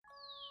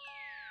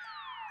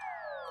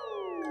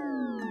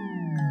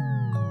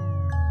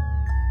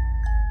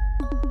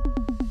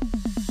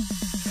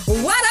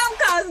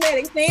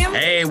Cosmetic family.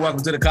 Hey,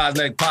 welcome to the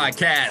Cosmetic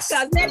Podcast.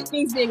 Cosmetic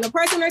means being a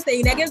person or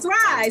thing that gives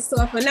rise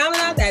to a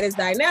phenomenon that is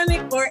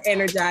dynamic or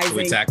energizing.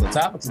 We tackle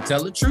topics and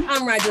tell the truth.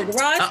 I'm Rodrigo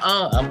Ross.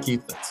 I'm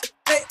Keith.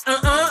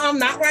 I'm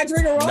not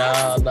Rodrigo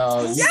Ross.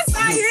 No. Yes,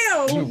 I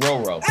am. You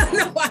Roro.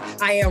 No,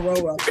 I am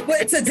Roro.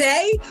 But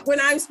today, when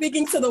I'm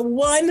speaking to the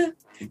one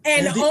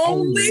and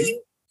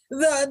only,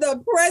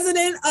 the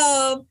president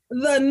of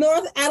the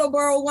North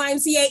Attleboro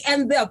YMCA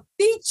and the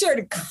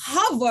featured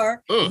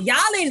cover, y'all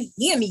didn't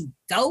hear me,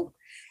 though.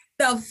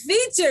 The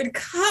featured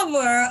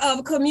cover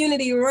of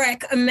Community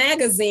Rec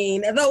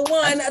magazine, the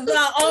one,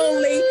 the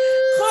only,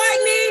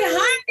 Courtney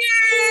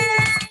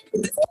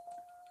Harrness.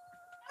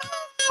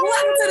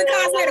 Welcome to the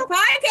Cosmetic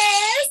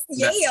Podcast.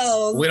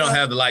 Yeah. We don't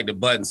have the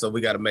button, so we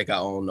got to make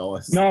our own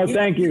noise. No,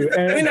 thank you.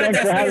 And thanks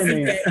for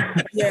having me.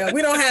 Yeah,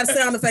 we don't have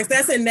sound effects.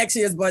 That's in next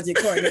year's budget,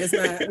 Courtney. It's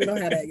not. We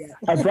don't have that yet.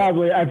 I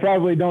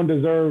probably don't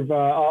deserve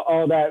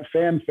all that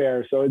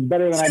fanfare, so it's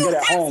better than I get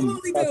at home.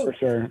 That's for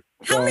sure.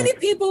 How many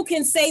people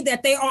can say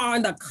that they are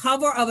on the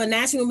cover of a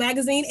national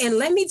magazine? And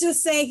let me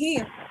just say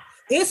here,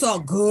 it's a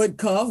good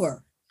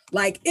cover.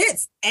 Like,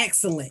 it's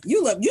excellent.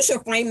 You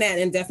should frame that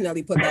and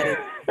definitely put that in.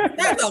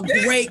 That's a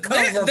great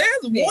cover.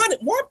 There's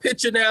one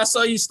picture now. I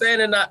saw you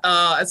standing.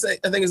 I think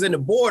it's in the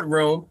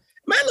boardroom.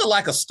 Man, look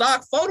like a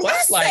stock photo.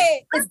 Is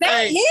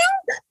that him?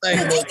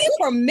 Did they give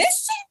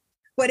permission?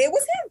 But it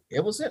was him.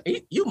 It was him.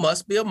 You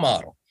must be a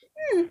model.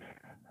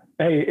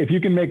 Hey, if you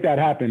can make that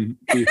happen,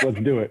 Keith, let's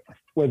do it.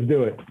 Let's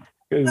do it.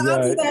 I'll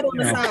do that on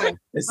the side.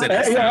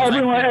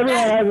 Everyone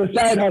has a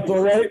side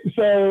hustle, right?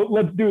 So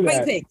let's do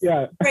that. Great picks.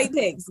 Yeah. Great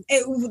picks.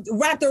 It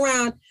wrapped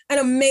around an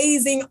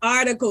amazing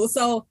article.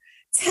 So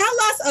tell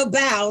us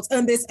about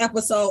this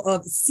episode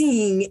of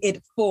Seeing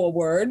It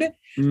Forward.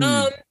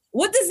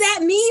 What does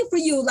that mean for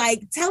you?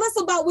 Like, tell us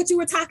about what you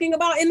were talking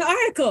about in the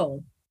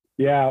article.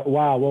 Yeah,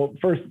 wow. Well,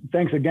 first,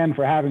 thanks again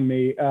for having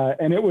me.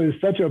 And it was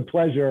such a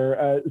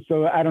pleasure.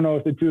 So I don't know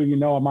if the two of you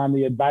know, I'm on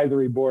the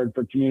advisory board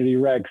for Community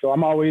Rec. So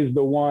I'm always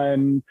the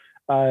one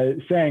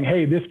saying,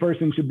 hey, this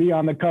person should be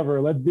on the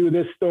cover. Let's do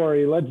this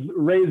story. Let's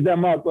raise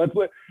them up.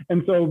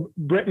 And so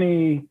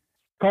Brittany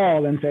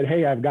called and said,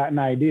 hey, I've got an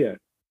idea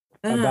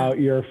about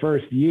your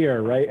first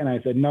year, right? And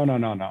I said, no.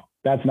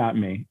 That's not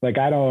me. Like,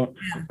 it's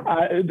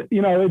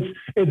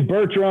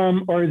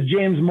Bertram or it's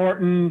James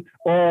Norton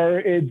or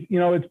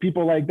it's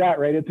people like that,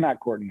 right? It's not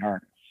Courtney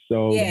Harrness.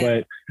 So,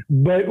 yeah.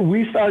 but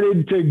we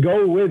started to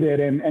go with it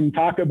and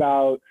talk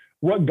about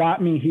what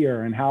got me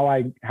here and how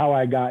I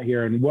got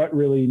here and what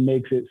really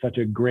makes it such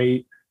a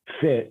great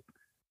fit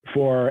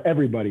for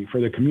everybody, for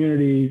the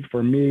community,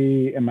 for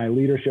me and my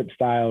leadership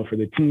style, for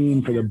the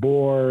team, for the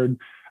board.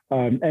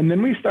 And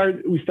then we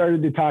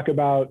started to talk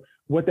about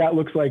what that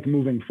looks like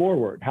moving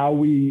forward, how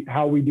we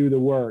do the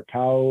work,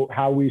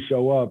 how we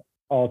show up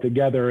all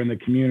together in the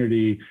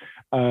community.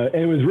 And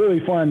it was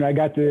really fun. We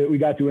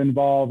got to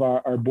involve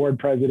our board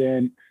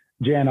president,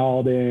 Jan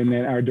Alden,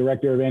 and our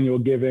director of annual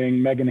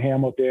giving, Megan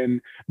Hamilton.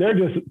 They're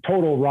just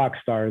total rock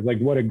stars. Like,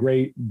 what a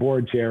great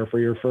board chair for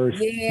your first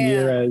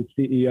year as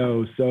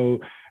CEO. So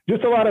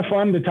just a lot of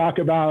fun to talk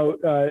about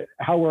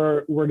how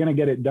we're going to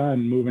get it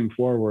done moving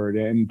forward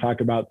and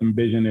talk about some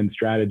vision and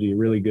strategy.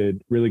 Really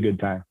good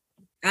time.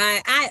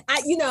 I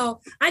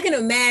can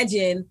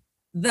imagine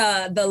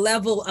the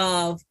level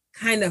of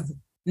kind of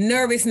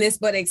nervousness,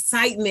 but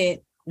excitement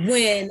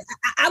when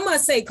I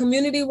must say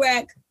Community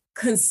Rec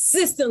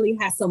consistently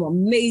has some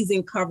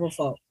amazing cover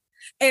folks.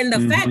 And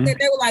the fact that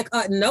they were like,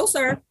 no,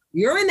 sir,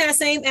 you're in that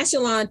same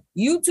echelon.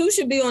 You too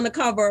should be on the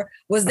cover.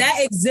 Was that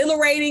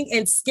exhilarating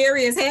and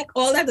scary as heck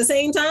all at the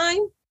same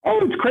time? Oh,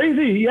 it's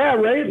crazy. Yeah,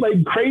 right?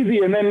 Like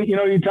crazy. And then,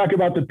 you talk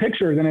about the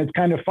pictures and it's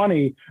kind of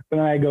funny. But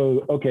then I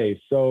go, okay,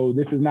 so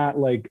this is not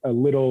like a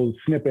little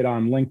snippet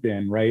on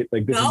LinkedIn, right?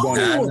 Like this is going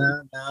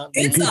on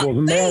in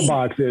people's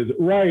mailboxes.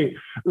 Right.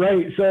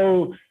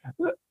 So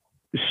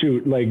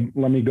shoot, like,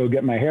 let me go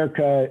get my hair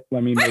cut.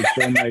 Let me make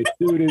sure my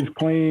suit is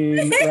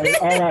clean, right?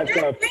 All that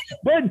stuff.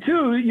 But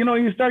too,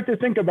 you start to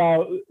think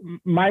about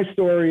my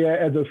story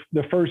as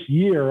the first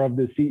year of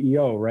the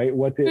CEO, right?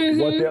 What's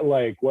it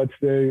like? What's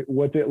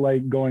it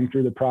like going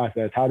through the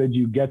process? How did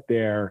you get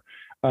there?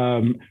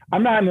 I'm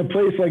not in a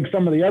place like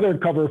some of the other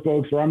cover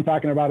folks where I'm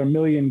talking about a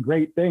million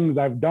great things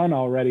I've done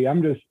already.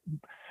 I'm just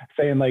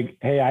saying like,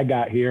 hey, I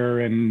got here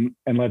and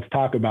let's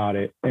talk about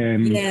it.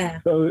 And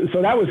so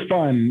that was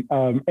fun.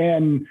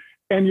 And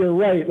you're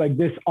right, like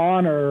this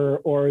honor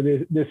or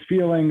this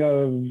feeling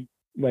of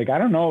like, I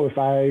don't know if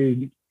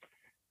that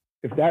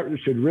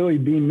should really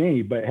be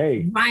me, but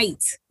hey.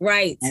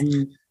 Right.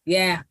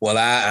 Yeah. Well,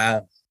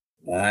 I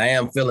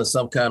am feeling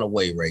some kind of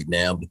way right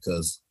now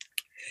because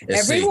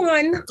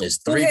everyone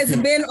who has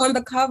been on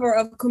the cover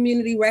of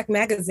Community Rec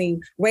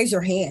magazine, raise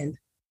your hand.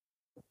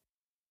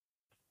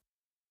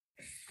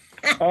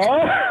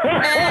 Oh,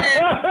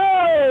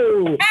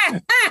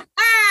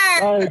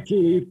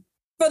 Keith.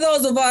 For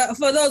those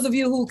of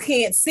you who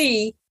can't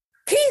see,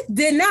 Keith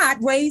did not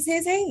raise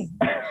his hand.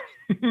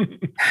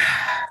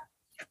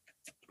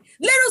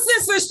 Little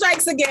sister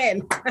strikes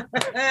again.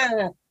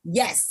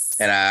 Yes.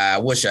 And I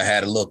wish I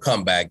had a little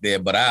comeback there,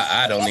 but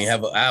I don't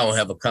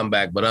have a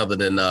comeback. But other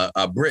than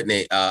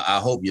Brittany, I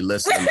hope you're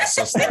listening, my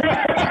sister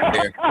out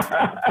there.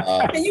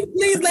 Can you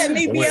please let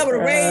me be able to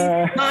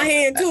raise my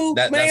hand too?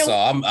 That's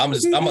all. I'm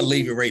gonna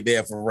leave it right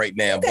there for right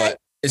now. Okay.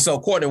 But so,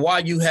 Courtney, why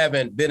you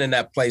haven't been in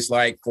that place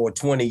like for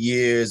 20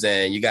 years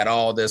and you got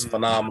all this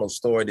phenomenal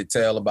story to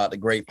tell about the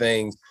great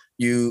things,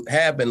 you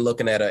have been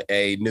looking at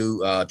a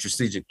new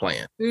strategic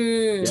plan.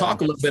 Talk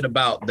a little bit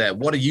about that.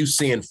 What are you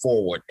seeing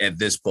forward at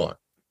this point?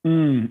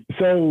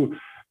 So,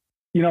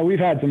 we've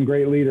had some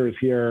great leaders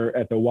here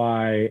at the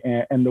Y,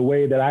 and the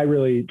way that I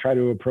really try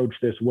to approach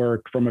this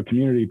work from a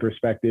community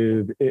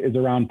perspective is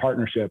around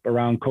partnership,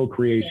 around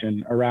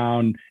co-creation,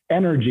 around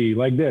energy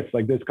like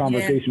this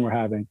conversation we're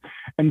having.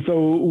 And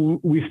so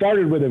we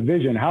started with a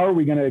vision. How are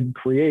we going to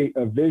create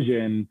a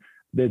vision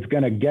that's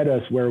going to get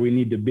us where we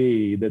need to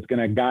be, that's going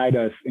to guide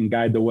us and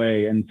guide the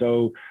way? And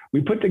so we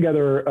put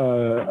together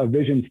a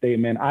vision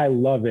statement. I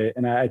love it.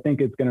 And I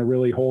think it's going to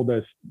really hold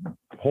us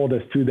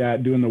to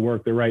that, doing the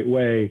work the right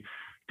way,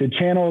 to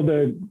channel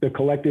the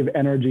collective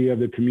energy of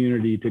the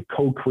community to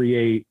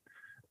co-create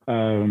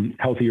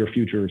healthier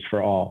futures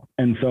for all.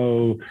 And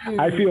so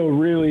I feel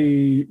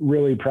really,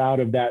 really proud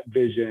of that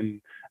vision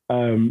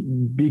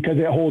because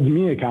it holds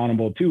me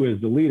accountable too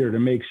as the leader to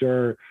make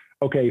sure,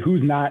 okay,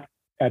 who's not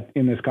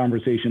in this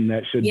conversation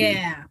that should be?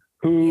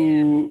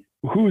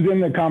 Who's in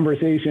the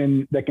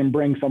conversation that can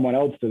bring someone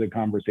else to the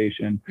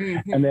conversation?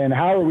 And then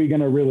how are we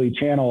going to really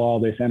channel all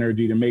this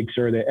energy to make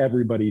sure that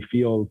everybody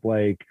feels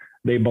like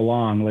they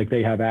belong, like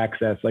they have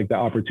access, like the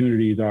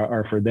opportunities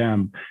are for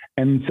them?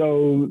 And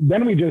so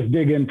then we just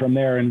dig in from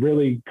there, and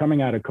really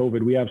coming out of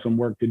COVID, we have some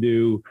work to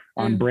do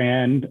on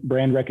brand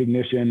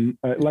recognition.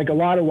 Like a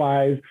lot of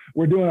Ys,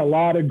 we're doing a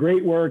lot of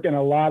great work in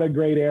a lot of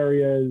great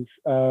areas.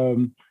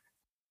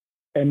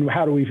 And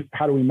how do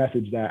we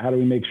message that? How do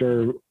we make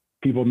sure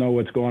people know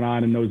what's going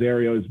on in those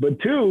areas? But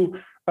two,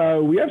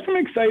 we have some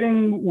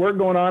exciting work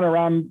going on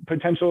around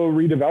potential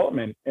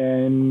redevelopment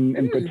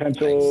and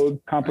potential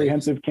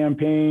comprehensive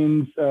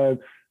campaigns,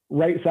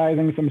 right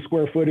sizing some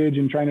square footage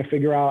and trying to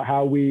figure out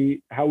how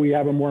we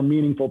have a more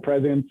meaningful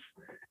presence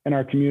in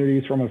our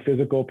communities from a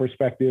physical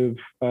perspective.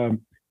 Man,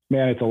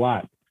 it's a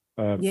lot.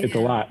 It's a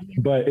lot,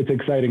 but it's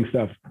exciting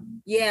stuff.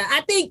 Yeah,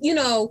 I think,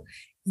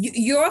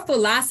 your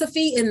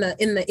philosophy in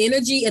the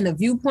energy and the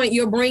viewpoint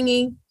you're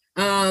bringing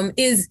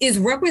is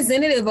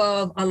representative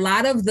of a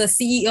lot of the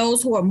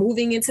CEOs who are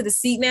moving into the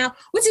seat now,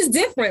 which is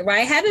different,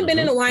 right? Having been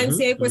in the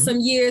YMCA for some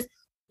years,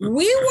 we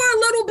were a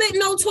little bit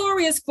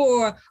notorious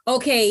for,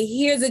 okay,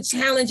 here's a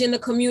challenge in the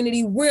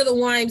community. We're the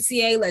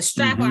YMCA. Let's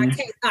strap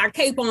our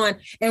cape on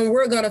and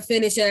we're going to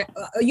finish it,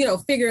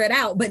 figure it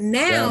out. But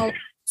now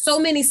so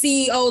many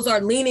CEOs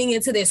are leaning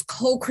into this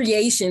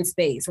co-creation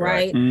space,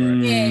 right?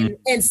 And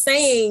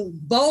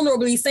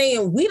vulnerably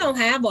saying, we don't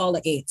have all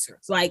the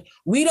answers. Like,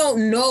 we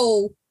don't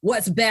know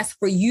what's best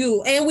for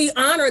you. And we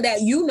honor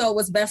that you know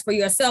what's best for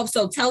yourself.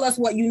 So tell us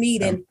what you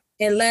need and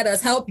let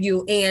us help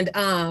you. And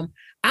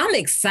I'm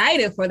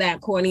excited for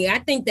that, Courtney. I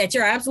think that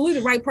you're absolutely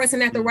the right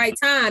person at the right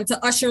time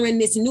to usher in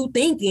this new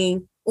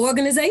thinking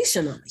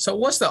organizationally. So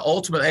what's the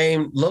ultimate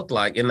aim look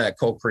like in that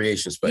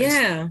co-creation space?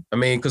 Yeah. I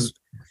mean, because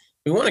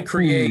we want to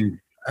create,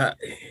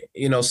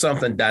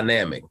 something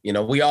dynamic.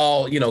 We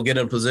all, get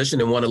in a position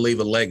and want to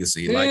leave a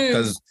legacy,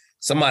 because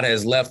somebody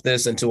has left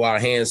this into our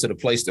hands to the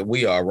place that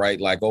we are,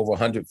 right? Like over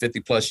 150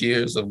 plus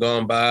years have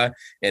gone by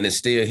and it's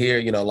still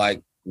here,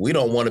 we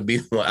don't want to be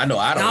one. I know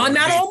I don't. No,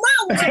 not on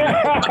my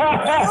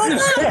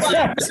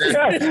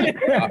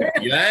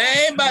You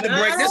ain't about to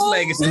break this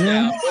legacy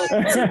down.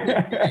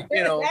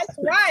 That's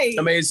right.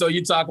 I mean, so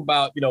you talk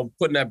about,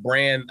 putting that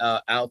brand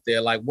out there.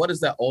 Like, what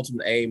does that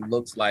ultimate aim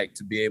looks like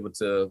to be able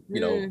to,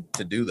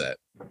 to do that?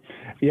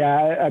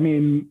 Yeah, I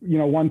mean,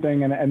 one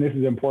thing, and this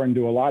is important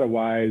to a lot of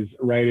Ys,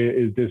 right,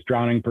 is this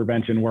drowning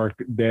prevention work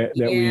that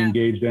we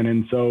engaged in.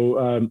 And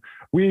so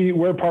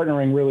we're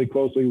partnering really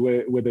closely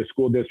with a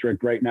school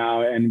district right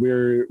now, and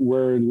we're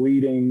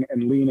leading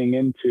and leaning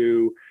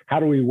into how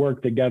do we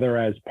work together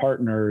as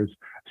partners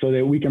so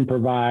that we can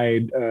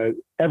provide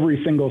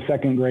every single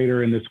second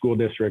grader in the school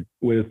district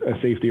with a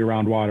safety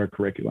around water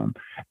curriculum.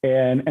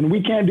 And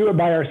we can't do it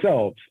by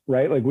ourselves,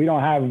 right? Like, we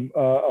don't have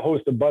a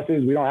host of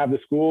buses. We don't have the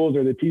schools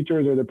or the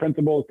teachers or the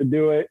principals to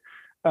do it.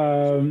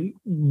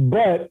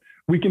 But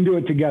we can do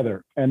it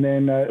together. And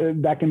then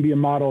that can be a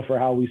model for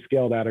how we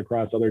scale that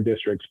across other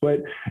districts.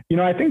 But,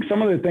 I think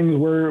some of the things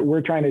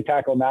we're trying to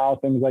tackle now,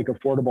 things like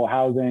affordable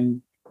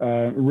housing,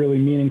 really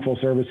meaningful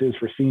services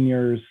for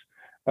seniors.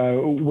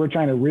 We're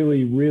trying to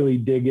really, really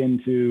dig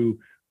into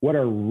what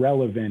are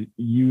relevant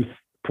youth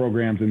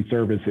programs and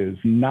services,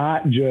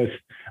 not just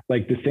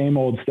like the same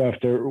old stuff,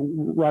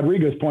 to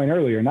Rodrigo's point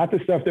earlier, not the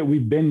stuff that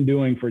we've been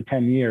doing for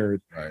 10 years.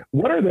 Right.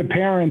 What are the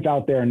parents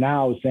out there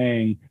now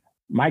saying,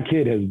 my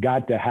kid has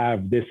got to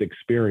have this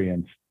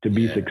experience to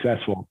be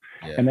successful?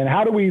 Yeah. And then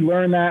how do we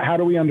learn that? How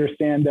do we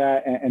understand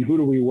that? And who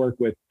do we work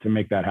with to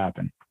make that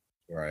happen?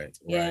 Right.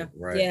 Yeah.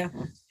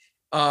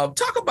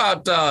 Talk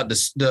about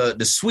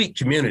the Sweet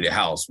Community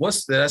House.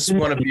 That's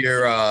one of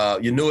your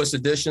newest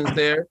additions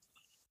there?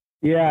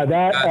 Yeah,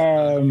 that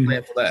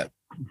plan for that.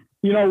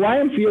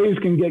 YMCA's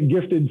can get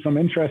gifted some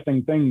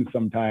interesting things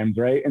sometimes,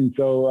 right? And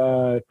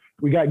so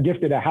we got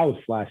gifted a house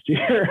last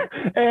year,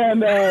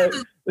 and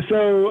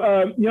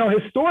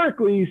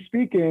historically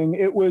speaking,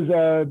 it was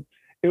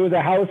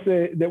a house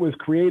that was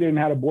created and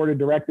had a board of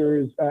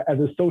directors as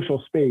a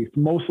social space,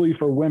 mostly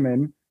for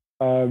women.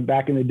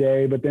 Back in the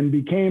day, but then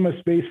became a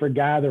space for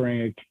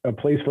gathering, a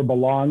place for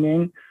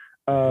belonging.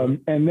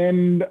 And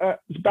then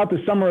about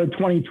the summer of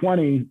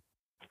 2020,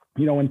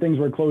 when things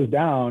were closed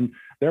down,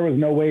 there was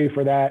no way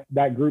for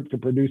that group to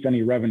produce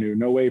any revenue,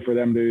 no way for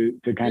them to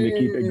kind of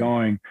keep it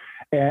going.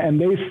 And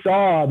they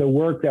saw the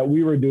work that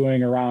we were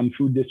doing around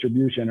food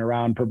distribution,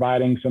 around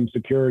providing some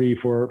security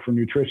for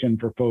nutrition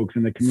for folks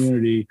in the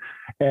community.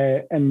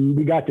 And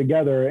we got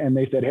together and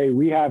they said, hey,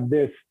 we have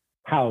this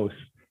house.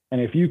 And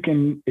if you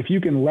can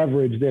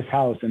leverage this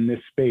house and this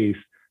space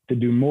to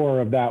do more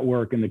of that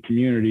work in the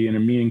community in a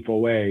meaningful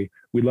way,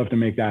 we'd love to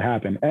make that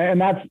happen. And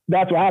that's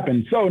what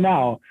happened. So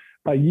now,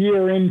 a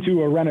year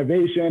into a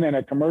renovation and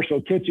a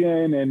commercial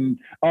kitchen and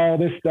all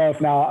this stuff.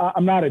 Now,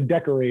 I'm not a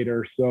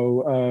decorator,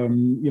 so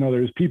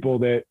there's people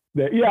that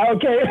yeah,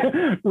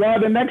 okay. Well,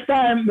 the next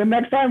time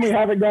we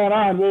have it going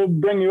on, we'll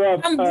bring you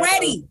up. I'm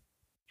ready.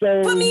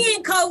 So put me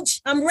in,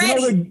 coach. I'm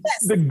ready.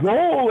 The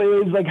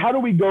goal is how do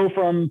we go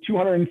from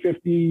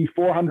 250,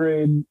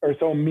 400 or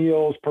so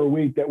meals per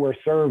week that we're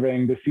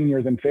serving the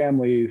seniors and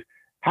families?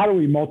 How do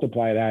we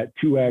multiply that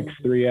 2x,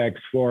 3x,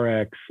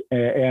 4x?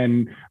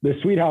 And the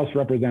Sweet House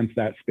represents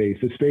that space,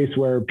 a space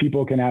where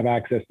people can have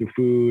access to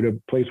food, a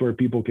place where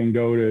people can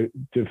go to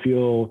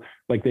feel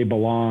like they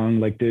belong,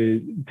 like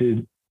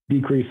to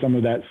decrease some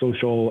of that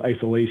social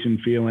isolation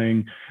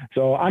feeling.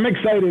 So I'm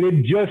excited.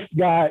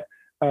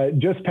 It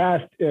just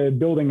passed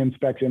building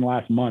inspection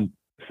last month.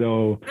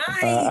 So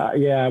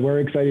we're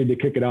excited to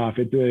kick it off.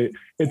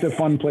 It's a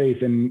fun place,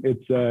 and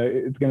it's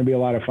going to be a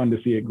lot of fun to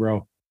see it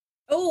grow.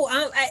 Oh,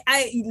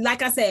 I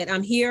like I said,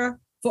 I'm here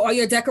for all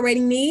your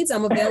decorating needs.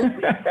 I'm available.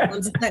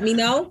 Just let me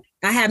know.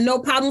 I have no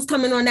problems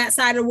coming on that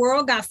side of the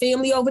world. Got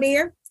family over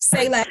there.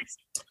 Say less.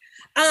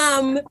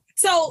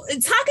 So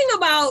talking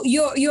about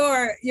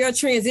your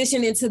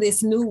transition into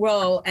this new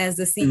role as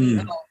the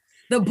CEO,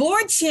 the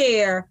board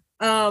chair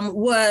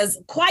was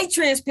quite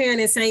transparent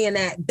in saying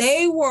that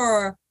they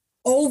were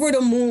over the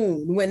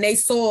moon when they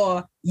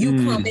saw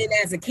you come in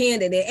as a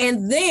candidate,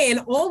 and then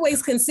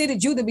always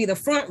considered you to be the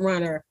front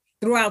runner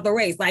throughout the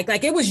race. Like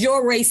it was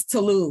your race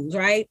to lose,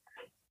 right?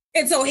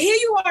 And so here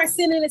you are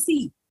sitting in a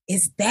seat.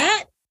 Is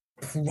that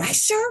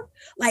pressure?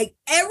 Like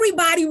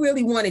everybody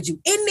really wanted you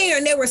in there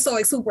and they were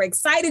so super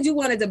excited you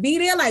wanted to be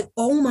there. Like,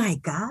 oh my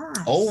God.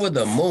 Over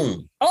the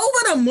moon. Over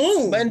the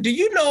moon. Man, do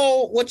you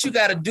know what you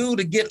got to do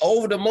to get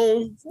over the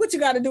moon? What you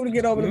got to do to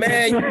get over the moon?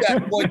 Man, you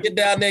got to get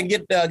down there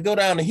and go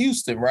down to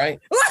Houston, right?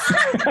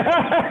 Houston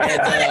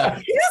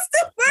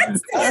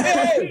first.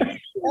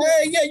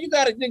 Hey, you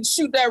got to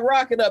shoot that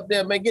rocket up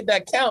there, man, get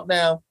that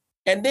countdown.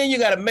 And then you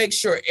got to make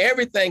sure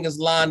everything is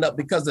lined up,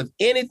 because if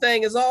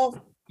anything is off,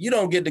 you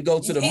don't get to go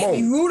to the moon.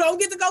 You don't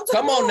get to go to the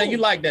moon. Come on now, you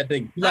like that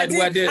thing. You like the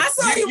way I did. I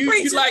saw you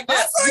preaching. You like that.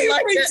 I saw you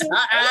preaching.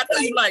 I know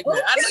you like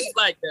that. I know you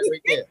like that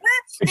right there.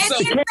 So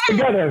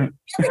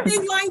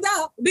everything lined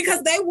up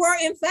because they were,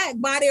 in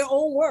fact, by their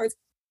own words,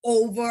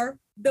 over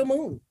the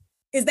moon.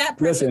 Is that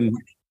pressure? Listen,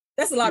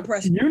 that's a lot of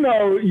pressure. You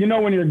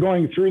know when you're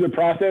going through the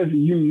process,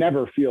 you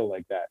never feel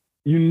like that.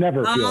 You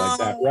never feel like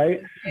that,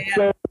 right? Yeah.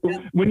 So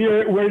when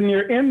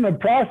you're in the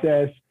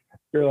process,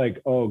 you're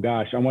like, oh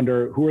gosh, I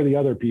wonder who are the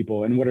other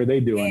people and what are they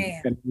doing?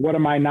 Yeah. And what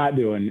am I not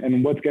doing?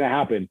 And what's going to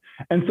happen?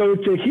 And so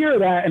to hear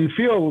that and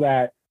feel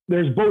that,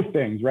 there's both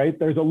things, right?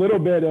 There's a little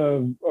bit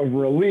of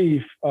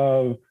relief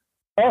of,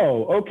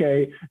 oh,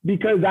 okay,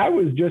 because that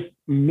was just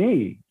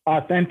me,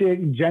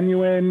 authentic,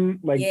 genuine,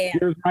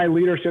 here's my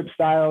leadership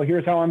style.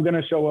 Here's how I'm going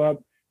to show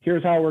up.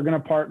 Here's how we're going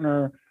to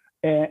partner.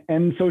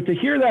 And so to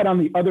hear that on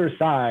the other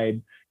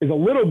side is a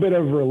little bit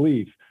of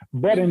relief.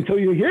 But until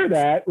you hear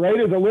that, right,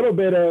 is a little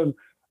bit of,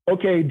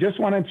 okay, just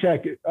want to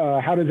check,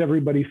 how does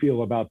everybody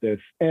feel about this?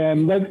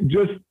 And let's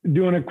just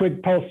doing a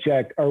quick pulse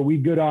check. Are we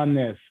good on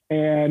this?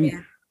 And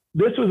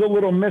this was a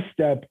little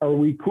misstep. Are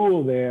we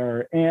cool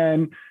there?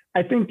 And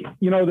I think,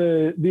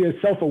 the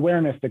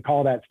self-awareness to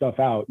call that stuff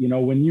out,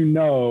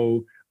 when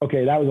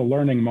okay, that was a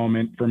learning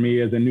moment for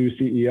me as a new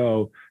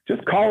CEO,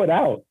 just call it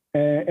out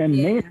and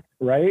name it,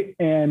 right?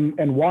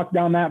 And walk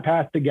down that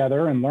path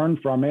together and learn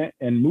from it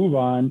and move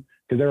on,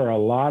 because there are a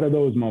lot of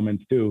those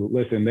moments too.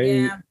 Listen,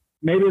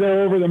 maybe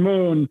they're over the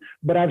moon,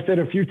 but I've said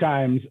a few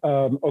times,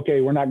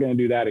 okay, we're not going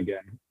to do that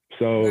again.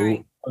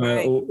 So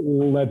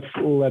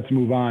let's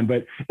move on.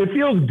 But it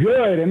feels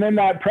good. And then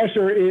that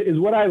pressure is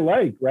what I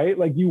like, right?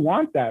 Like you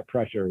want that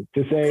pressure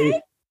to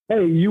say,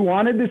 hey, you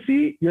wanted the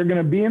seat, you're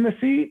going to be in the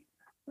seat.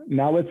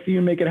 Now let's see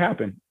you make it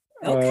happen.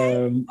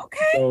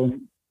 Okay.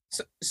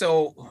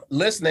 So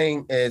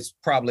listening is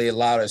probably a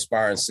lot of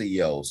aspiring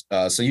CEOs.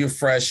 So you're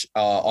fresh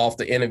off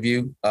the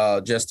interview,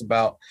 just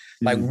about.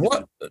 Like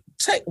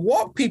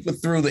walk people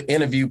through the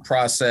interview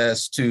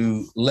process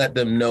to let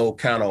them know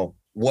kind of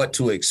what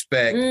to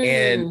expect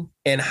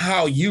and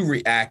how you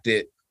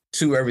reacted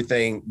to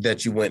everything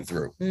that you went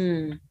through.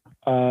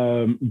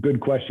 Good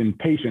question.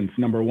 Patience,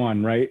 number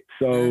one, right?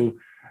 So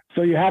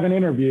you have an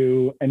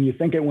interview and you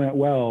think it went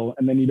well,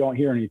 and then you don't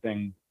hear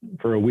anything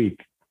for a week.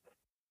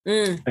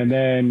 And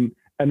then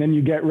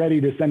you get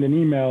ready to send an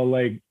email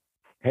like,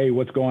 hey,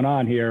 what's going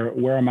on here?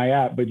 Where am I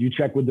at? But you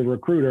check with the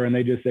recruiter and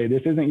they just say,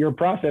 this isn't your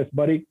process,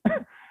 buddy.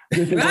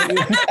 This isn't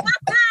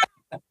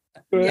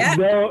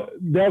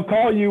They'll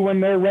call you when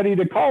they're ready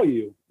to call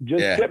you.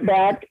 Just sit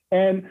back.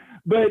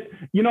 But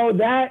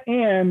that,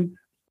 and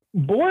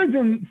boards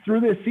and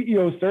through this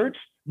CEO search,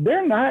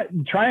 they're not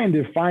trying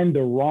to find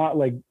the wrong,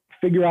 like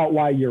figure out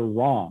why you're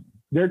wrong.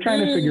 They're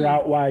trying to figure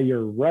out why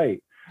you're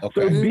right.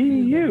 Okay. So be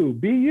you.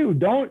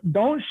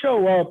 Don't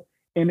show up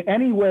in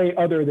any way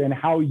other than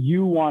how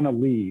you want to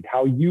lead,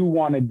 how you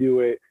want to do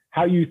it,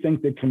 how you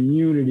think the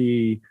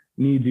community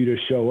needs you to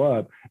show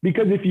up.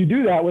 Because if you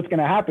do that, what's going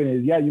to happen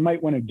is, you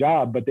might win a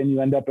job, but then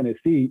you end up in a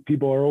seat,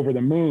 people are over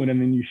the moon, and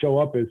then you show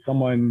up as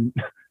someone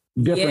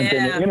different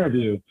in the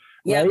interview.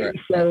 Right.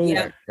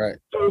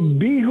 So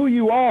be who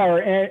you are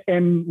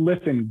and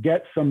listen,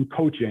 get some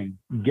coaching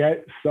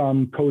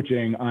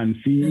on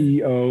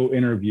CEO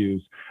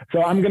interviews.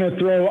 So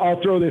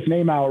I'll throw this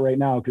name out right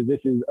now, because this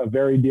is a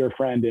very dear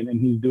friend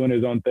and he's doing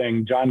his own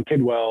thing. John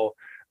Kidwell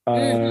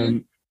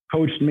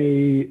coached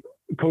me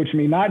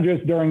not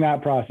just during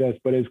that process,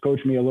 but has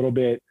coached me a little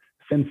bit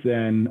since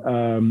then.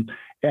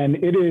 And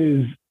it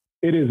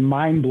is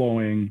mind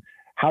blowing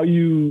how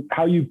you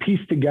piece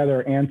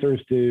together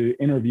answers to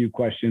interview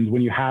questions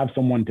when you have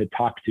someone to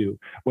talk to,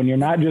 when you're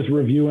not just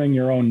reviewing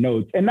your own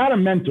notes, and not a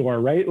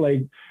mentor, right?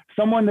 Like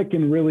someone that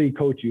can really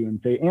coach you and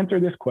say, answer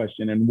this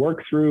question and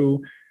work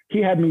through. He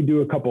had me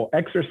do a couple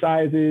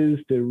exercises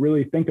to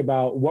really think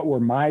about what were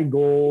my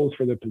goals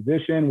for the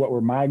position, what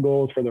were my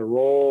goals for the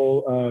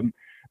role.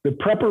 The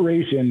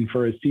preparation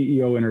for a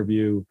CEO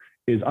interview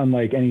is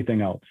unlike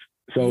anything else.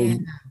 So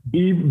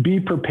be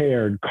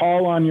prepared,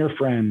 call on your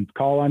friends,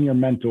 call on your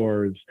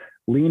mentors,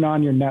 lean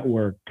on your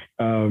network,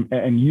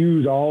 and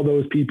use all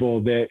those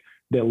people that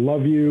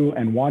love you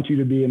and want you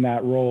to be in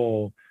that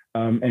role,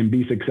 and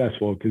be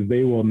successful, because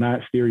they will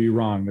not steer you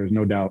wrong. There's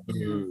no doubt.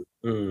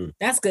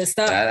 That's good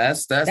stuff.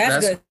 That's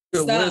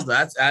good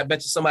wisdom. I bet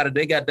you somebody,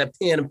 they got that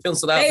pen and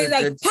pencil out there.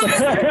 Like, go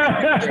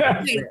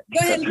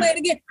ahead and play it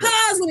again.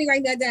 Pause when we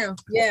write that down.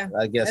 Yeah.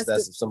 I guess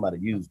that's if somebody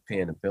used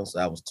pen and pencil.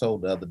 I was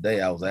told the other day,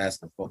 I was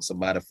asking for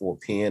somebody for a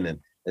pen, and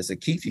they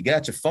said, Keith, you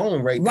got your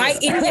phone right there. Right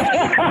in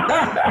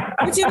there.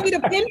 What you need a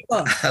pen for?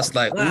 I was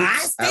like,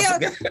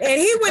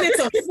 and he went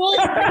into full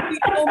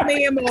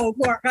man mode.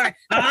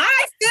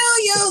 I still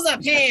use a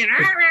pen.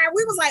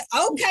 We was like,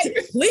 okay,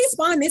 please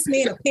find this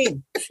man a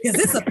pen,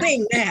 because it's a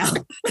thing now.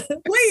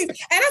 Please. And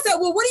I said,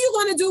 well, what are you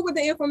going to do with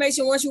the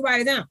information once you write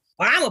it down?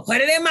 Well, I'm going to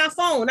put it in my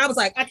phone. I was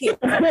like, I can't.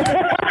 I'm not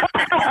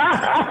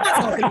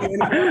talking to you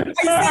anymore.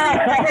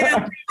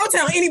 Don't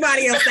tell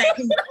anybody else that.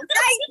 Okay?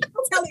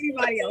 Don't tell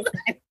anybody else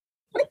that.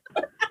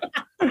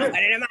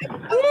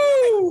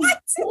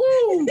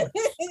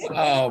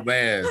 Oh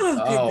man.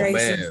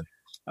 Man.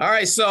 All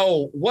right.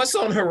 So what's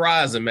on the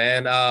horizon,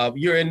 man?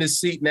 You're in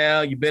this seat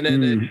now. You've been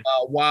in it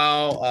a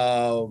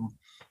while.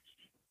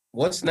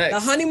 What's next? The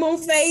honeymoon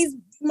phase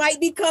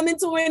might be coming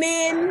to an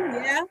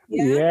end.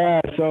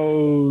 Yeah.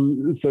 So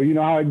you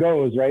know how it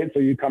goes, right? So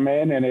you come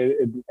in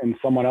and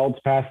someone else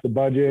passed the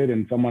budget,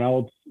 and someone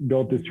else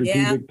built the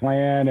strategic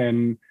plan,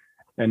 and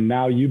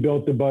now you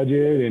built the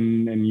budget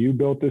and you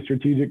built the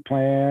strategic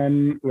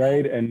plan,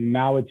 right? And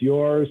now it's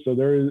yours. So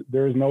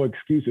there's no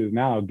excuses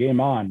now. Game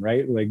on,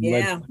 right? Like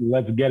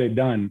let's get it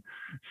done.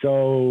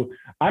 So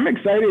I'm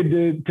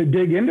excited to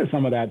dig into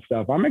some of that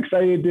stuff. I'm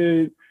excited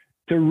to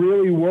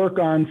really work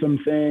on some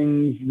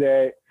things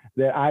that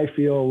I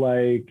feel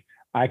like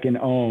I can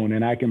own,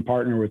 and I can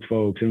partner with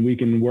folks, and we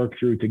can work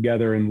through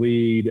together and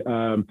lead.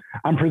 I'm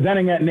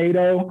presenting at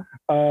NATO.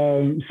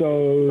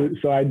 So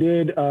I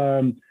did.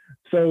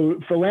 So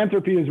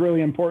philanthropy is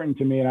really important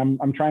to me, and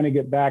I'm trying to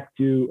get back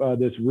to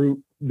this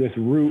root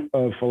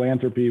of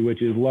philanthropy,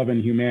 which is love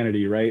and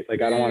humanity, right?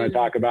 Like I don't want to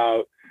talk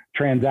about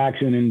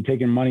transaction and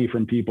taking money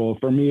from people.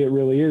 For me, it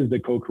really is the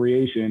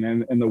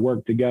co-creation and the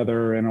work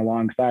together and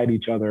alongside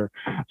each other.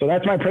 So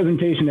that's my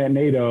presentation at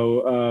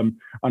NATO.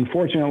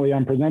 Unfortunately,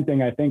 I'm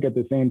presenting, I think, at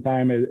the same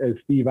time as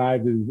Steve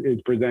Ives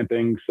is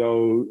presenting.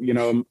 So,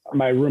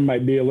 my room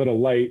might be a little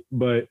light,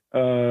 but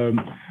we'll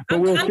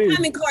see. I'm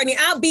coming, Courtney.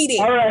 I'll be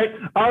there.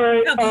 All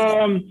right.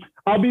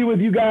 I'll be with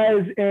you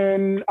guys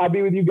in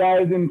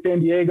San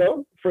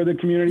Diego for the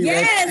Community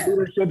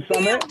Leadership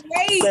Summit.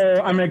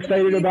 So I'm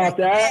excited about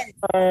that.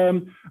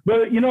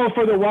 But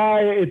for the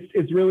why,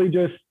 it's really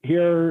just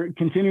here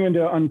continuing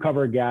to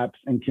uncover gaps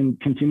and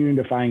continuing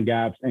to find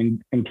gaps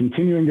and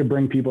continuing to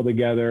bring people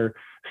together,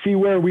 see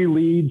where we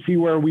lead, see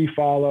where we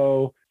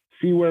follow,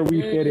 see where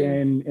we fit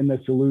in the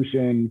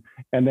solution,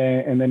 and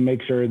then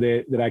make sure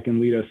that I can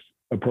lead us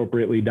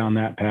appropriately down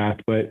that path.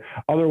 But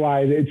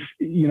otherwise, it's,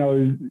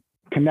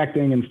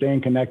 connecting and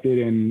staying connected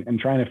and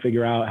trying to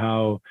figure out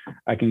how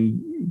I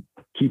can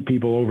keep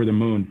people over the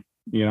moon.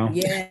 Yeah.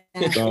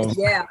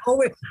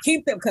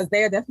 Keep them, because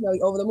they're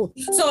definitely over the moon.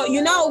 So,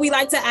 we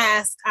like to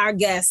ask our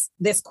guests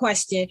this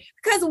question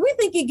because we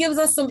think it gives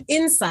us some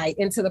insight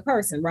into the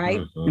person, right?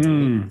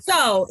 Mm-hmm.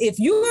 So if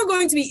you are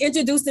going to be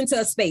introduced into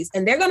a space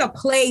and they're going to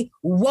play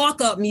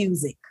walk-up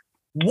music,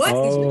 what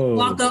is your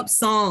walk-up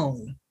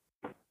song?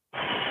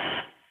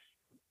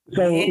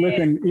 So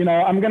listen,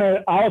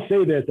 I'll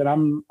say this, and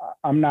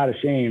I'm not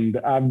ashamed.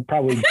 I've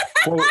probably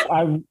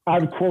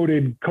I've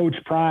quoted Coach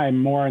Prime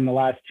more in the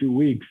last 2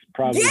 weeks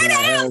probably than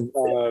I have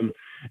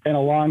in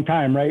a long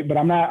time, right? But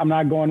I'm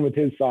not going with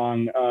his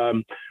song.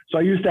 So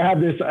I used to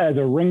have this as a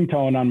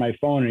ringtone on my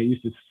phone, and it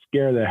used to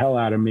scare the hell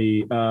out of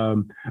me.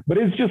 But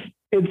it's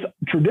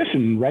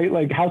tradition, right?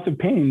 Like House of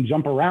Pain,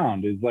 Jump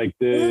Around is like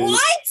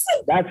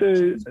that's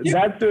a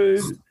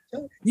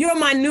You're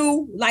my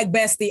new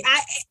bestie.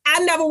 I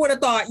never would have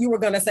thought you were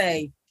gonna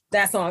say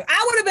that song.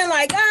 I would have been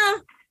like,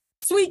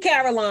 Sweet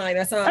Caroline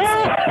or something.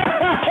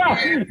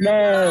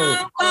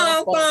 No. And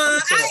I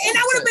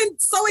would have been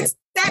so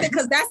ecstatic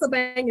because that's a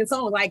banging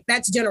song. Like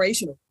that's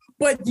generational.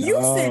 But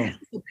you said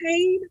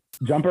Pain.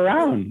 Jump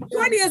Around.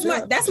 Courtney is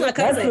that's my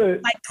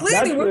cousin.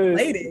 Clearly we're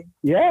related.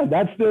 Yeah,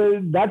 that's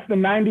the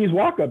 90s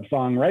walk-up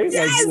song, right?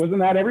 Yes. Like, wasn't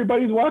that every's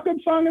walk-up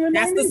song in the 90s?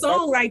 That's the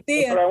song right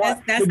there.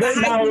 That's the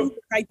high music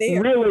right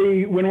there.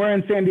 Really, when we're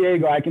in San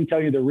Diego, I can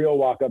tell you the real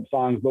walk-up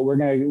songs, but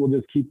we'll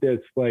just keep this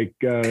so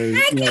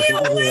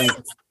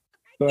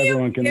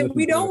everyone can listen.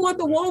 We don't want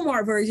the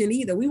Walmart version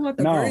either. We want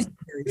the version.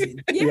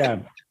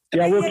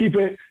 Yeah, we'll keep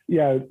it.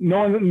 Yeah,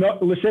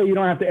 Lachey, you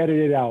don't have to edit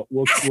it out.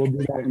 We'll do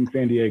that in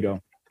San Diego.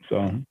 So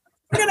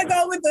we're gonna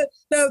go with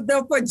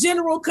the for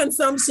general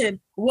consumption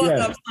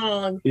walk-up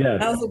song.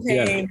 House of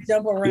Pain,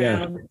 Jump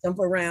Around.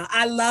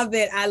 I love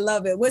it.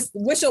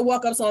 What's your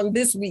walk-up song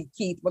this week,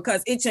 Keith?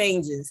 Because it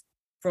changes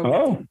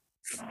from.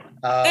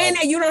 And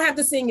you don't have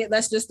to sing it.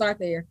 Let's just start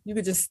there. You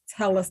could just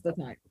tell us the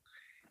title.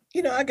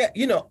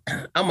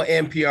 I'm an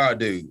NPR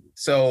dude.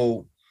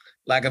 So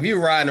if you're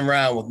riding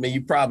around with me,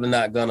 you're probably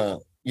not gonna,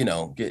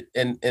 get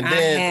and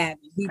then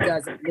he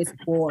doesn't. It's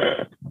boring.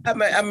 I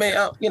mean,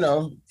 And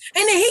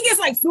then he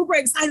gets super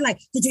excited. Like,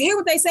 did you hear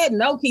what they said?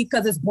 No, Keith,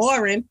 because it's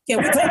boring. Can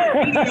we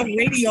turn the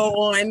radio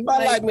on?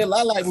 I like me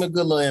a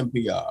good little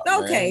NPR.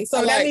 Okay, man.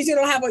 So that means you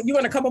don't have you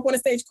want to come up on the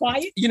stage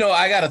quiet?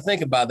 I got to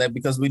think about that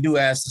because we do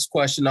ask this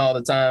question all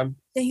the time.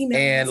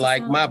 And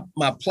my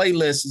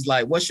playlist is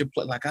what's your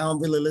play? I don't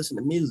really listen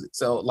to music,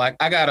 so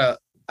I gotta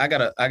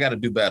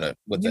do better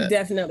with that. You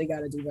definitely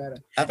gotta do better.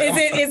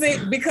 Is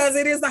it because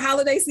it is the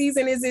holiday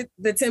season? Is it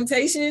the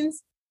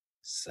Temptations?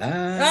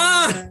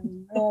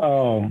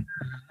 Oh,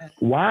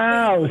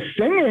 wow!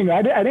 Singing.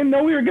 I didn't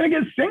know we were gonna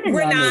get singing.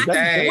 We're not.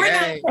 Hey.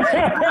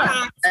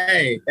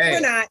 We're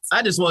not.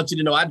 I just want you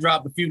to know I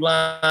dropped a few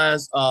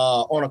lines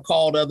on a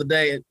call the other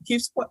day, and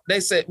they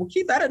said, "Well,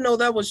 Keith, I didn't know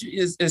that was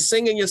is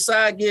singing your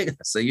side gig."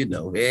 So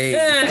no,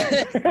 hey,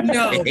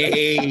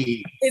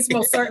 it's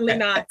most certainly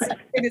not.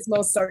 It is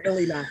most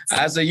certainly not.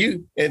 I said,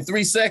 you in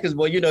 3 seconds,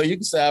 boy, you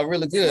can sound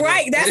really good.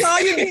 Right, that's all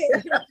you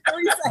get.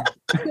 3 seconds.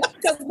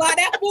 Because by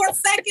that 4th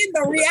second,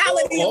 the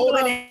reality. Hold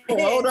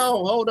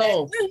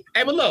on.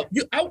 Hey, but look,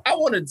 I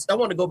want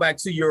to go back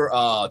to your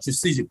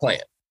strategic plan.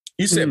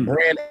 You said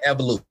brand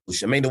evolution.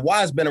 I mean, the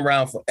Y's been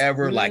around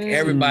forever.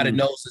 Everybody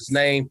knows his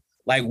name.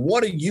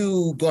 What are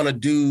you gonna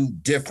do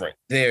different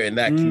there in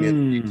that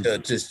community to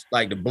just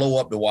to blow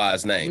up the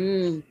Y's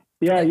name?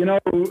 Yeah,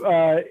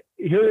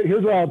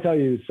 here's what I'll tell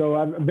you. So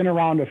I've been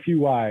around a few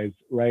Y's,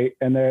 right?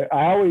 And I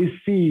always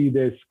see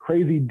this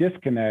crazy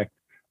disconnect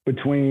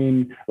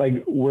between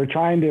we're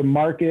trying to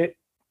market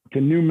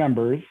to new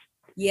members,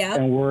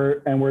 and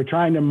we're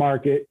trying to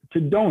market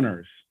to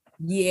donors.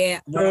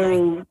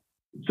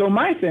 So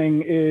my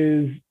thing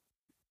is,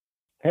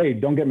 hey,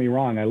 don't get me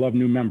wrong, I love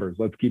new members.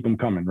 Let's keep them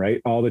coming,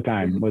 right? All the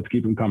time. Let's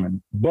keep them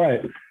coming.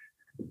 But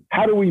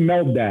how do we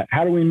meld that?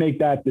 How do we make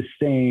that the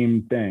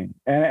same thing?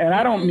 And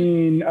I don't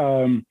mean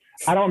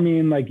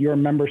your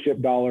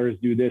membership dollars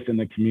do this in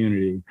the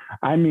community.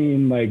 I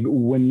mean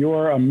when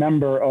you're a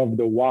member of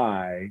the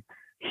Y,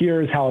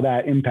 here's how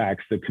that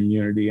impacts the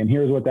community, and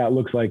here's what that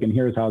looks like, and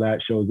here's how that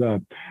shows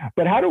up.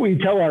 But how do we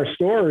tell our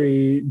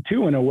story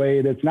too in a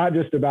way that's not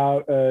just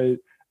about a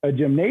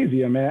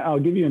gymnasium? And I'll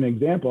give you an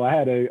example. I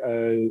had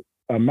a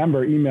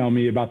member email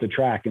me about the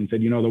track and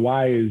said, the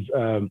Y is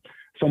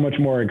so much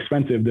more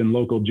expensive than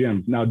local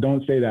gyms. Now,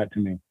 don't say that to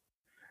me,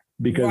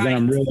 because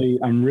then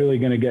I'm really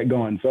going to get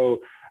going.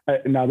 So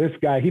now this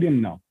guy, he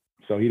didn't know.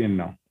 But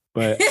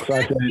so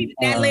I said,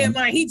 that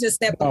landmine, he just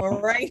stepped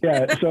on, right?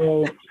 Yeah.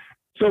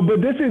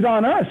 But this is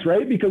on us,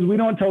 right? Because we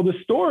don't tell the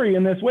story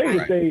in this way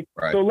to say,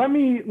 so let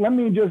me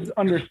just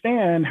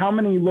understand how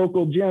many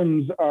local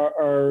gyms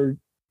are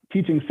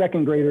teaching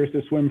 2nd graders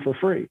to swim for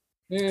free.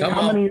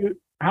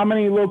 How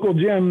many local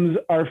gyms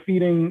are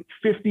feeding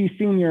 50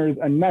 seniors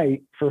a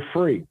night for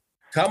free?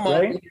 Come on.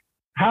 Right?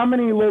 how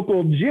many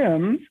local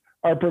gyms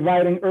are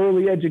providing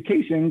early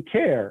education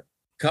care?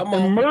 Come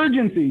on.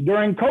 Emergency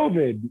during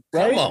COVID,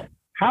 right? Come on.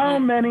 How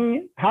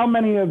many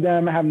of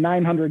them have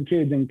 900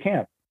 kids in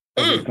camp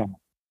every summer?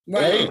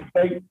 Right?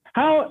 Like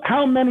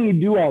how many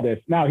do all this?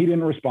 Now he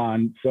didn't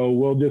respond, so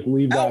we'll just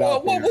leave that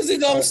out. What was he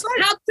gonna say?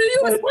 How do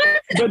you explain?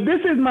 But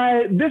this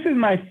is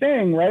my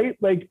thing, right?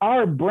 Like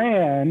our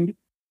brand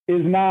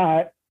is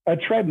not a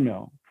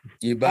treadmill.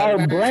 You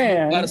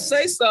gotta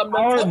say something.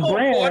 Our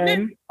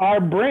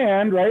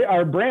brand, right?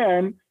 Our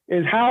brand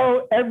is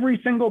how every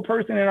single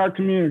person in our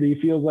community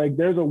feels like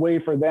there's a way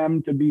for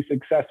them to be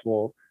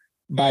successful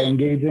by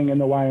engaging in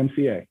the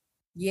YMCA.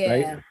 Yeah.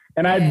 Right?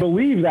 And I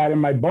believe that in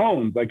my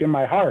bones, like in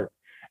my heart.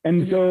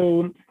 And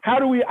so how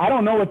do we, I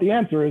don't know what the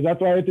answer is.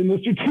 That's why it's in the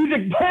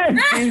strategic plan.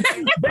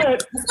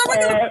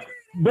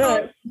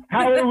 but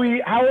how are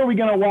we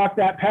going to walk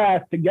that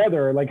path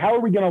together? Like, how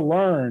are we going to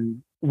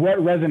learn what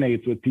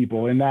resonates with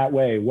people in that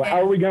way?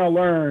 How are we going to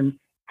learn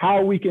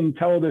how we can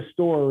tell the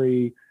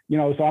story? You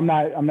know, so I'm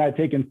not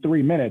taking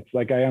 3 minutes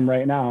like I am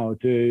right now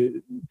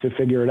to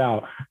figure it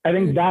out. I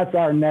think that's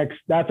our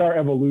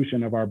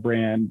evolution of our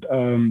brand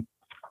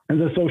as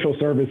a social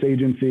service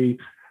agency,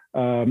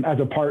 as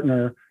a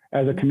partner,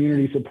 as a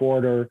community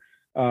supporter,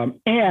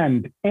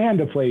 and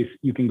a place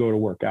you can go to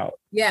work out.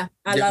 Yeah,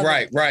 I love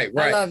it. Right.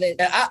 I love it.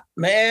 And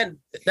man,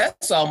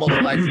 that's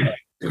almost like.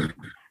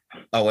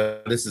 Oh,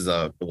 well, this is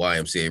a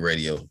YMCA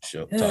radio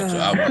show.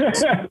 Talk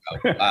show.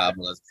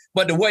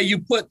 But the way you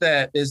put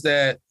that is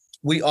that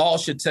we all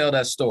should tell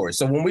that story.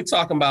 So when we're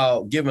talking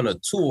about giving a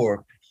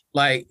tour,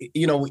 like,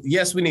 you know,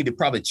 yes, we need to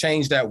probably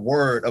change that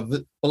word of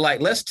it, but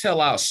like, let's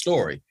tell our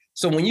story.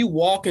 So when you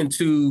walk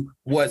into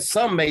what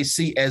some may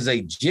see as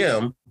a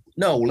gym,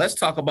 no, let's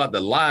talk about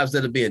the lives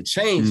that are being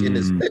changed in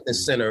this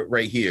fitness center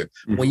right here.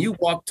 When you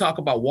talk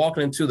about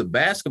walking into the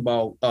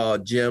basketball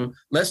gym,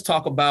 let's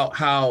talk about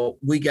how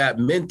we got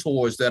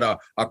mentors that are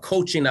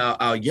coaching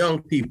our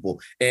young people.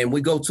 And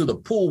we go to the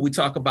pool, we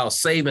talk about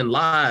saving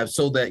lives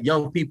so that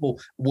young people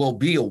will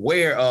be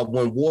aware of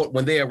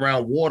when they're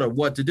around water,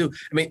 what to do.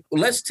 I mean,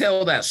 let's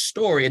tell that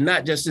story and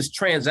not just this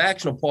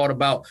transactional part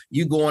about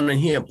you going in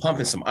here and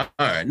pumping some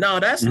iron. No,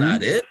 that's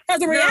not it.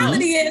 Because the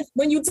reality is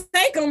when you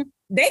take them,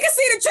 they can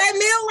see the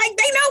treadmill, like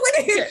they know what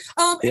it is.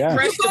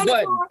 Press the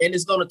button and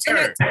it's going to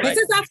turn. This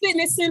is our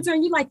fitness center,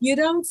 and you're like, you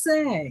don't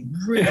say.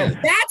 Really?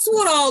 That's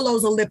what all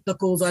those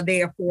ellipticals are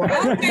there for.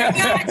 Okay,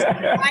 guys.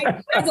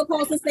 As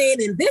opposed to saying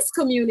in this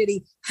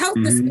community,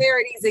 health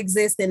disparities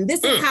exist, and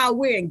this is how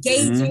we're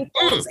engaging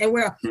folks, and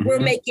we're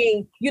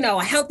making, you know,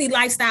 a healthy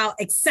lifestyle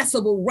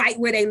accessible right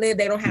where they live.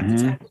 They don't have to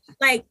travel.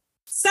 Like,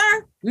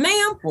 sir,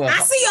 ma'am,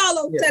 I see all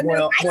those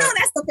treadmills. I know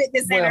that's the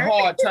fitness center. When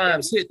hard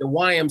times hit, the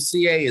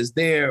YMCA is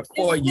there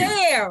for you.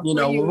 You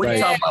know, when we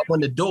talk about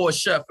when the doors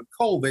shut for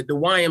COVID, the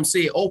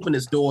YMCA opened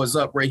its doors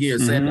up right here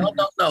and said,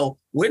 no,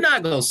 we're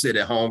not going to sit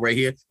at home right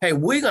here. Hey,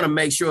 we're going to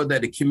make sure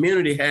that the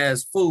community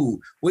has food.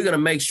 We're going to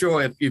make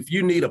sure if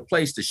you need a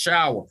place to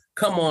shower,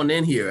 come on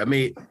in here. I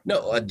mean,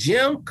 no, a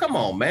gym, come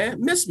on, man.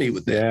 Miss me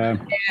with that.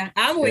 Yeah,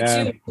 I'm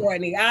with you,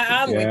 Courtney.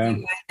 I'm with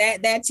you.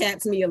 That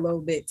chaps me a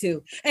little bit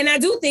too. And I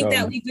do think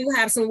that we do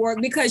have some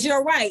work because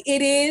you're right.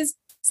 It is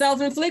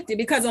self-inflicted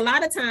because a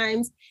lot of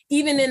times,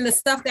 even in the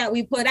stuff that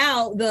we put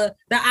out, the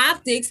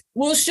optics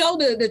will show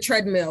the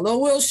treadmill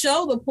or will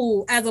show the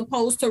pool as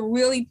opposed to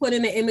really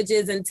putting the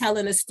images and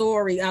telling a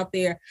story out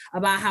there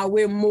about how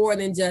we're more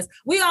than just,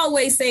 we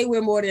always say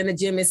we're more than a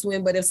gym and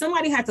swim, but if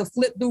somebody had to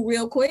flip through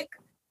real quick,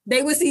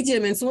 they would see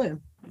gym and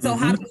swim. So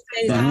how do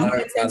we change? How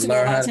intentional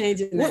about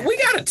changing that? We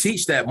got to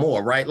teach that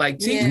more, right? Like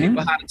teach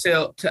people how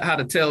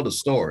to tell the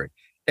story.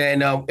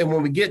 And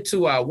when we get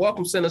to our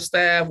Welcome Center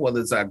staff,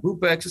 whether it's our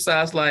group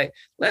exercise, like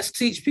let's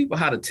teach people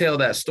how to tell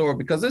that story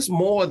because it's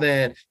more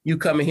than you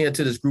coming here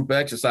to this group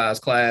exercise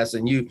class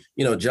and you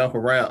jump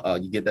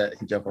around. You get that?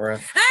 You jump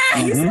around.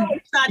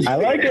 I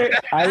like it.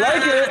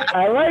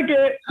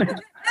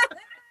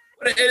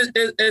 But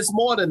it's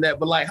more than that.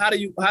 But like, how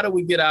do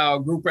we get our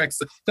group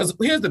exercise? Because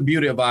here's the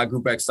beauty of our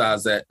group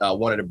exercise that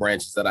one of the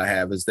branches that I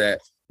have is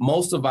that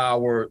most of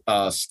our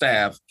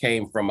staff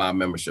came from our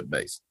membership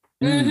base.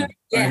 So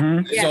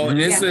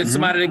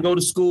somebody didn't go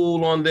to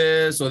school on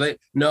this, or they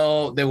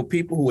were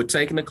people who were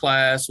taking the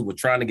class, who were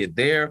trying to get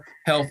their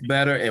health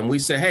better. And we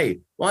said,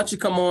 hey, why don't you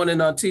come on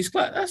and teach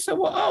class? I said,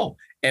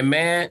 and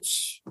man,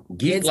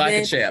 geek like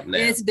a champ now.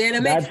 It's been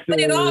amazing. But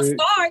it all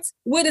starts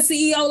with a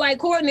CEO like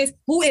Courtney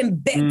who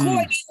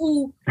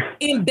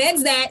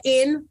embeds that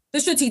in the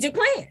strategic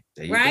plan,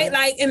 right?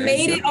 Like it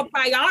made it a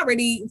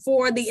priority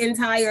for the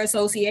entire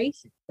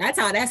association. That's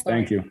how that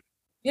started. Thank you.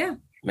 Yeah.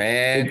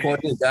 Man,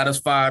 Courtney got us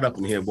fired up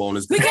in here,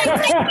 bonus. I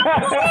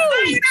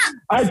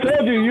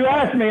told you. You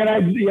asked me, and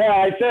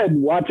I said,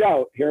 "Watch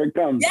out! Here it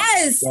comes."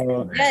 Yes,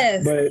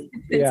 yes. But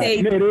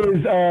it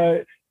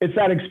is. It's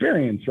that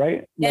experience,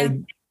 right? Yeah. Like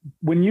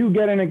when you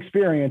get an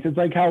experience, it's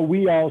like how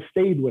we all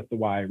stayed with the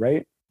Y,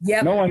 right?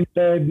 Yeah. No one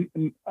said,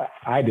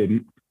 I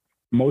didn't.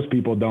 Most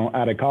people don't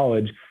out of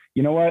college.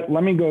 You know what?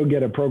 Let me go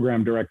get a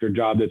program director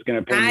job that's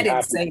going to pay me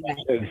half something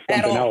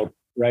else.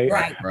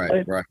 right?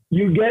 Right.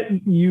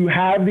 You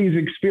have these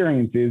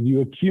experiences,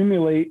 you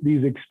accumulate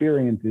these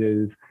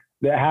experiences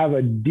that have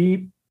a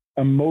deep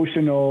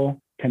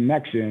emotional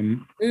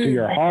connection to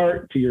your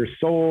heart, to your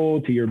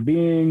soul, to your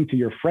being, to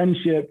your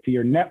friendship, to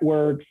your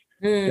networks,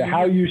 to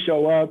how you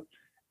show up.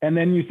 And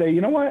then you say,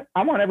 you know what?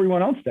 I want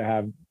everyone else to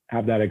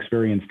have that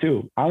experience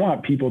too. I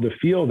want people to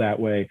feel that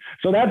way.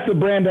 So that's the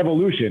brand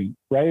evolution,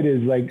 right?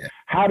 Is like,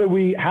 how do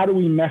we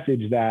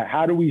message that?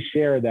 How do we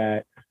share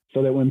that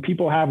so that when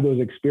people have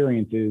those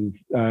experiences,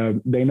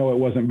 they know it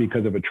wasn't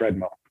because of a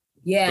treadmill?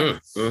 Yeah,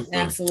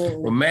 absolutely.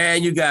 Well,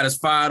 man, you got us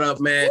fired up,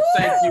 man. Woo!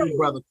 Thank you,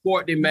 brother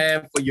Courtney,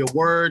 man, for your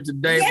word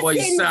today. Yes, boy,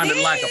 you sounded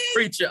like a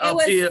preacher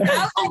up here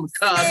on the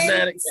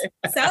Cosmetic.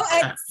 So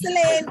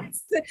excellent.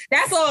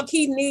 That's all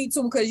Keith needs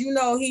to, because you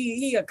know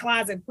he a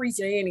closet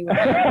preacher anyway.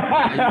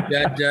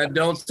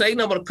 Don't say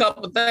no but a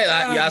couple of things.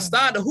 I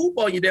started to hoop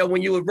on you there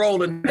when you were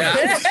rolling down.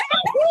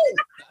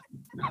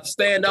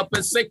 Stand up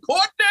and say,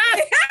 Courtney.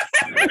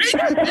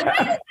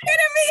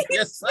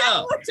 Yes,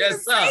 sir.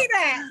 Yes, sir.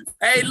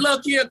 Hey,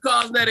 look here,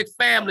 Cosmetic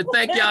family.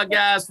 Thank y'all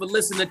guys for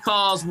listening to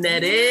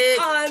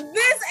Cosmetic. On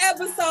this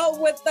episode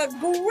with the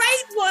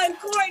great one,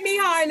 Courtney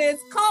Harrness,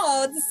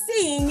 called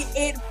Seeing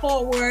It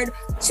Forward.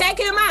 Check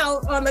him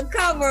out on the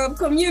cover of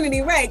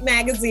Community Rec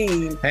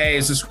magazine. Hey,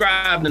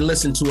 subscribe and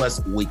listen to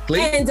us weekly.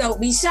 And don't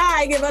be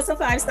shy. Give us a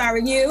 5-star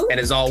review. And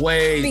as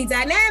always, be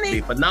dynamic.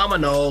 Be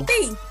phenomenal.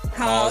 Be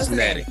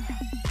Cosmetic.